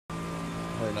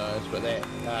who knows? But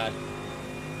that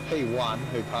P1,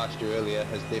 who passed you earlier,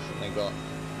 has definitely got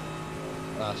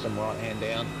some right hand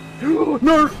down.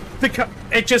 No!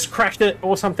 It just crashed it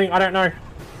or something. I don't know.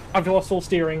 I've lost all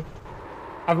steering.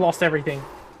 I've lost everything.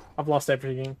 I've lost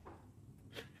everything.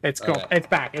 It's gone. Okay. It's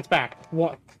back. It's back.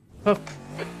 What?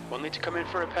 We'll need to come in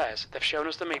for repairs. They've shown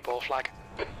us the meatball flag.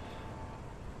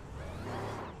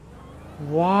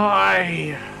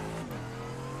 Why?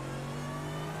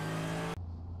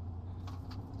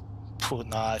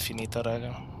 No, è finita,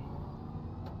 raga.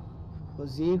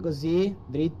 Così, così,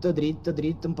 dritto, dritto,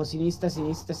 dritto, un po' sinistra,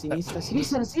 sinistra, sinistra,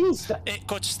 sinistra, sinistra.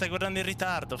 Coach, stai guardando in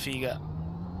ritardo, figa.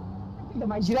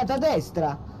 Ma hai girato a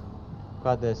destra.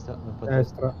 Qua a destra, un po' a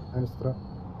Destra, destra.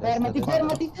 Fermati, destra.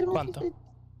 fermati, fermati. Quanto?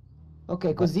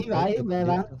 Ok, così vai, vai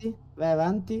avanti, vai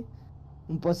avanti.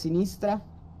 Un po' a sinistra.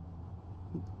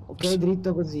 Ok,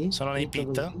 dritto così. Sono nei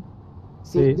dritto pit? così.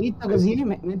 Sì, dritto così,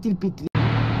 metti il pit.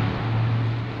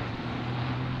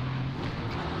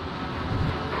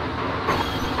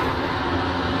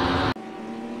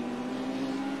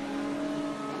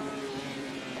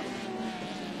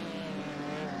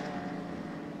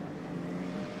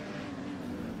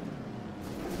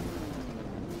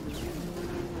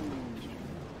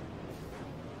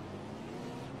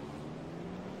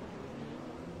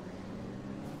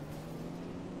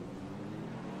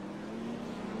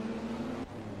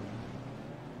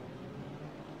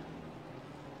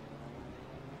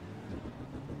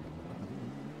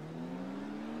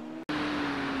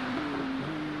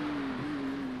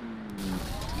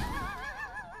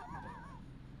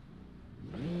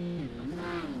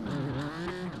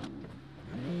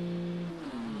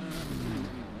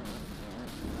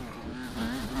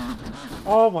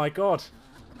 Oh my god.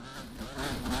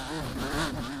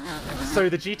 So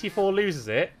the GT4 loses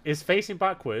it, is facing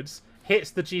backwards,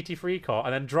 hits the GT3 car,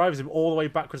 and then drives him all the way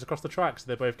backwards across the track, so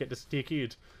they both get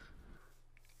DQ'd.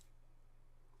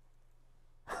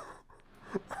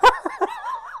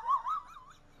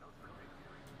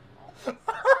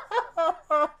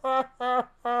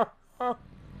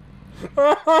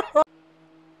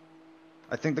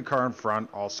 I think the car in front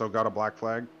also got a black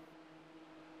flag.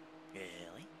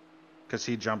 Really? Because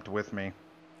he jumped with me.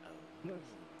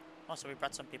 Oh, so we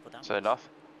brought some people down. So enough?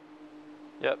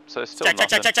 Yep, so still Check,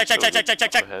 check, nothing. check, check, check, check, check, check,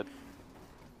 check, check. Ahead.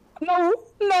 No,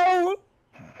 no.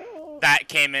 That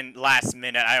came in last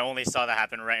minute. I only saw that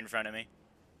happen right in front of me.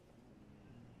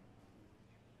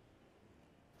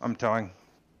 I'm towing.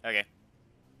 Okay.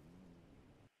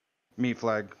 Me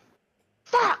flag.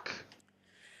 Fuck!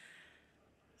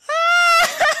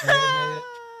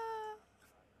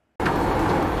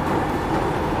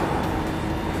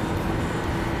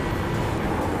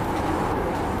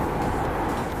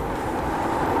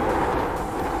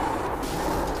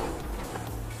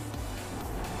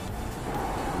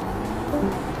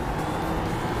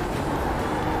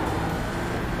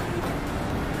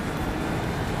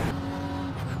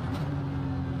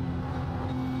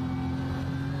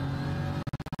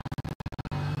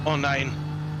 Oh nein.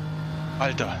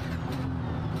 Alter.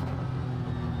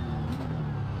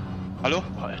 Hallo?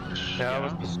 Ja,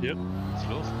 was passiert? Was ist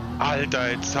los?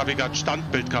 Alter, jetzt habe ich gerade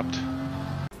Standbild gehabt.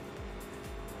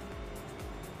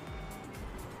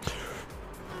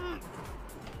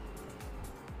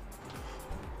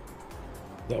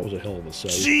 That was a hell of a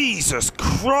save. Jesus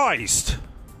Christ!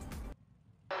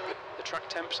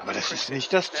 Aber das ist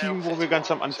nicht das Team, wo wir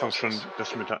ganz am Anfang schon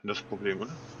das mit hatten, das Problem,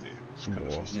 oder? Nee, das kann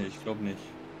das nicht sein. Nee, ich glaube nicht.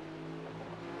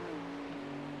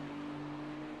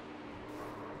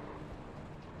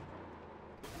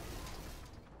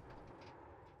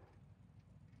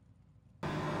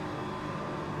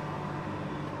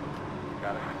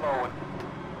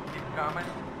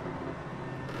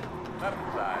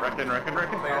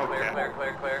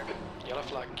 Reckon. Clear. Yellow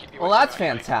flag, keep your Well, that's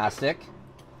fantastic.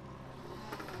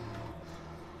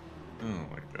 Oh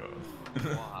my god.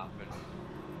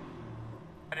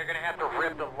 And you're going to have to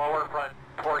rip the lower front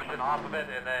portion off of it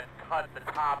and then cut the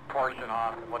top portion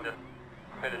off. We'll just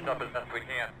finish up as best we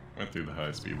can. Went through the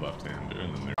high-speed left-hander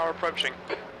and then Car approaching.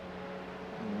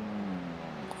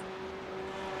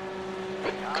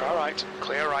 Car right,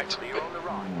 clear right. Clear on the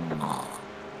right.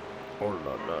 Oh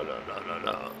là.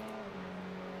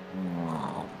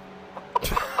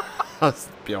 C'est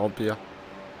de pire en pire.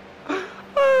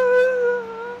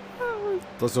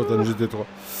 Attention, t'as une GT3.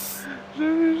 J'ai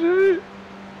vu.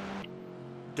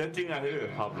 Judging Höhe,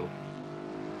 Pablo.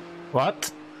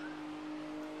 What?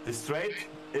 The straight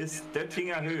is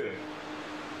Dettinger Höhe.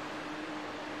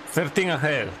 13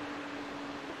 ahead.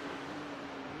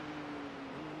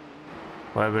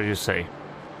 Whatever you say.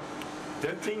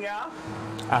 Dettinger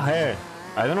Ahead.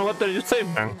 I don't know what you say,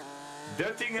 man.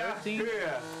 Döttinger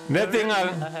Höhe. Nürburgring.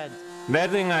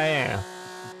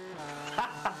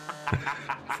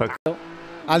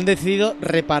 Han decidido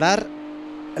reparar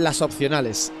las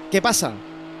opcionales. ¿Qué pasa?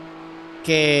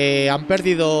 Que han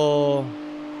perdido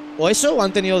o eso o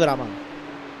han tenido drama.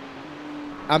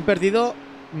 Han perdido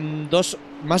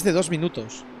más de 2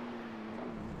 minutos.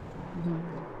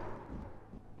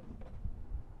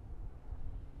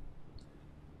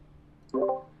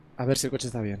 A ver si el coche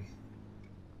está bien.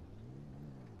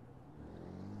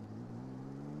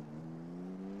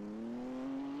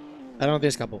 Ahora no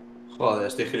tienes capo. Joder,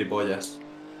 estoy gilipollas.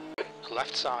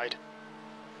 Left side.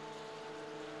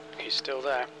 He's still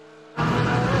there.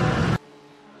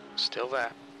 Still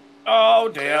there. Oh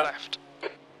Clear dear. left.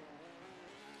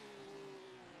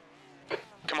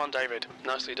 Come on, David.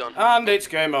 Nicely done. And it's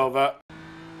game over.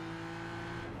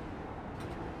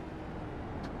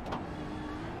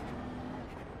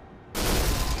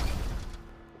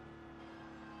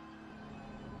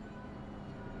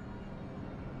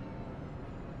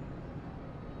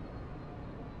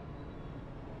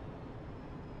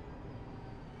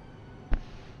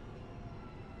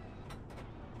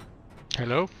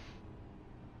 Hello?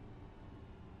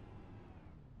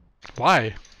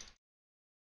 Why?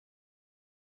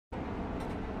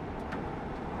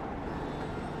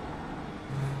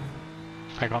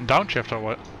 Like on downshift or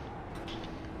what?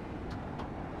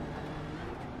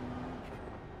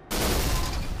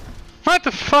 What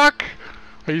the fuck?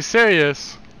 Are you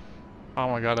serious? Oh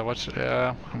my god, I'm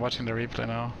watching the replay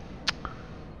now.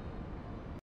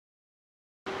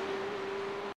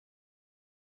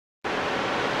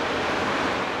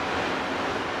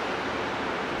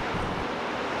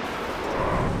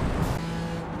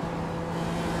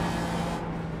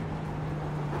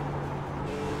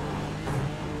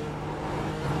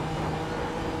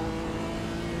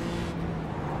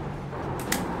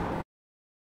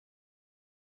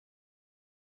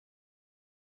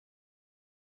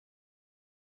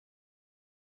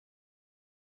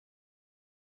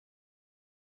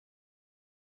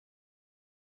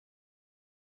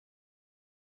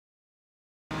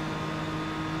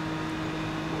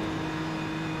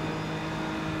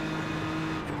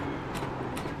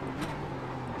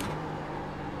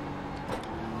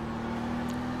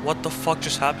 What the fuck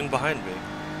just happened behind me?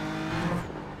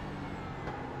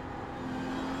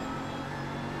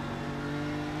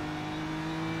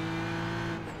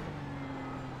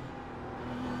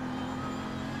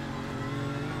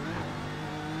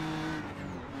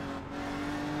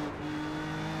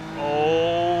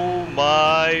 Oh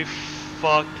my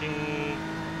fucking...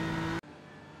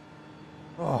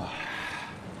 Oh.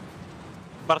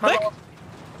 Bartek? Halo?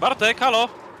 Bartek, halo?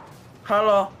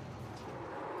 Halo?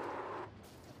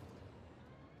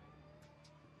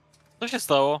 Co się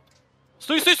stało?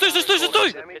 Stój, stój, stój, stój, stój,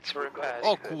 stój!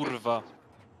 O kurwa.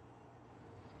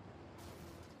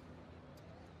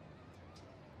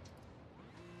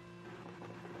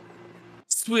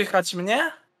 Słychać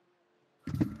mnie?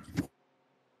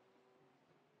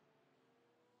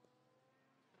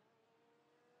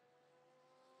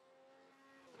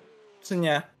 Czy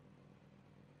nie?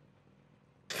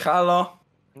 Halo?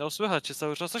 No słychać cię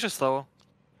cały czas, co się stało?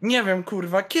 Nie wiem,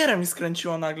 kurwa, kierę mi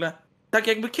skręciło nagle. Tak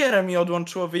jakby kierę mi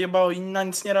odłączyło, wyjebało i na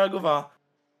nic nie reagowała.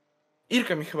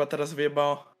 Irkę mi chyba teraz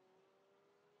wyjebało.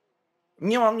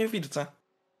 Nie mam mnie w Irce.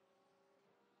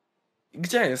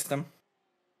 Gdzie jestem?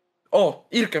 O,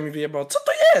 Irkę mi wyjebało. Co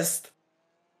to jest?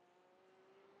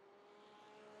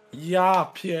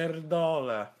 Ja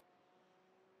pierdolę.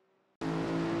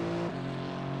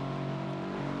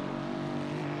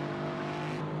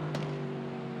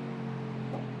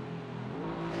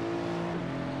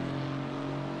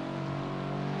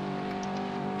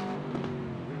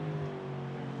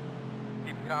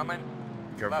 Coming.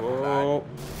 Careful.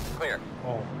 Clear.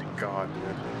 Oh my god,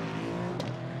 dude.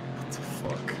 What the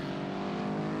fuck?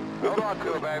 Hold on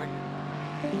to it, baby.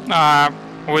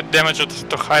 With damage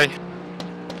too high.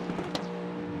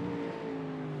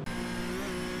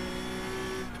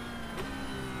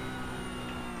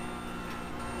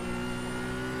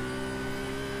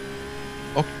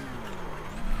 Oh.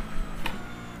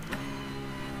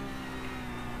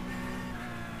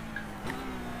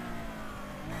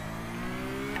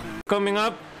 Coming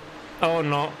up. Oh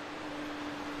no.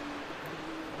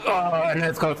 Oh, and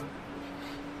let's go.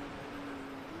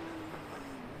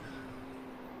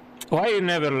 Why you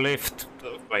never lift?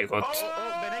 Oh my god.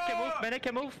 Oh,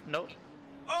 Beneke move, no.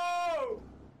 Oh!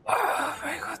 Oh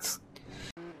my god.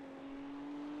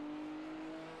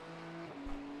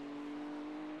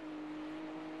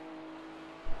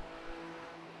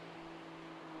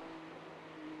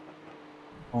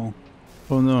 Oh.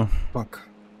 Oh no. Fuck.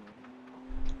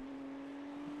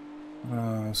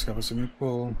 Escapa se me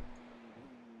pull.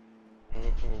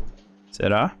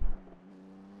 Será?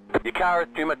 Your car has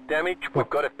too much damage. We've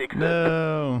got to fix it.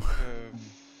 No.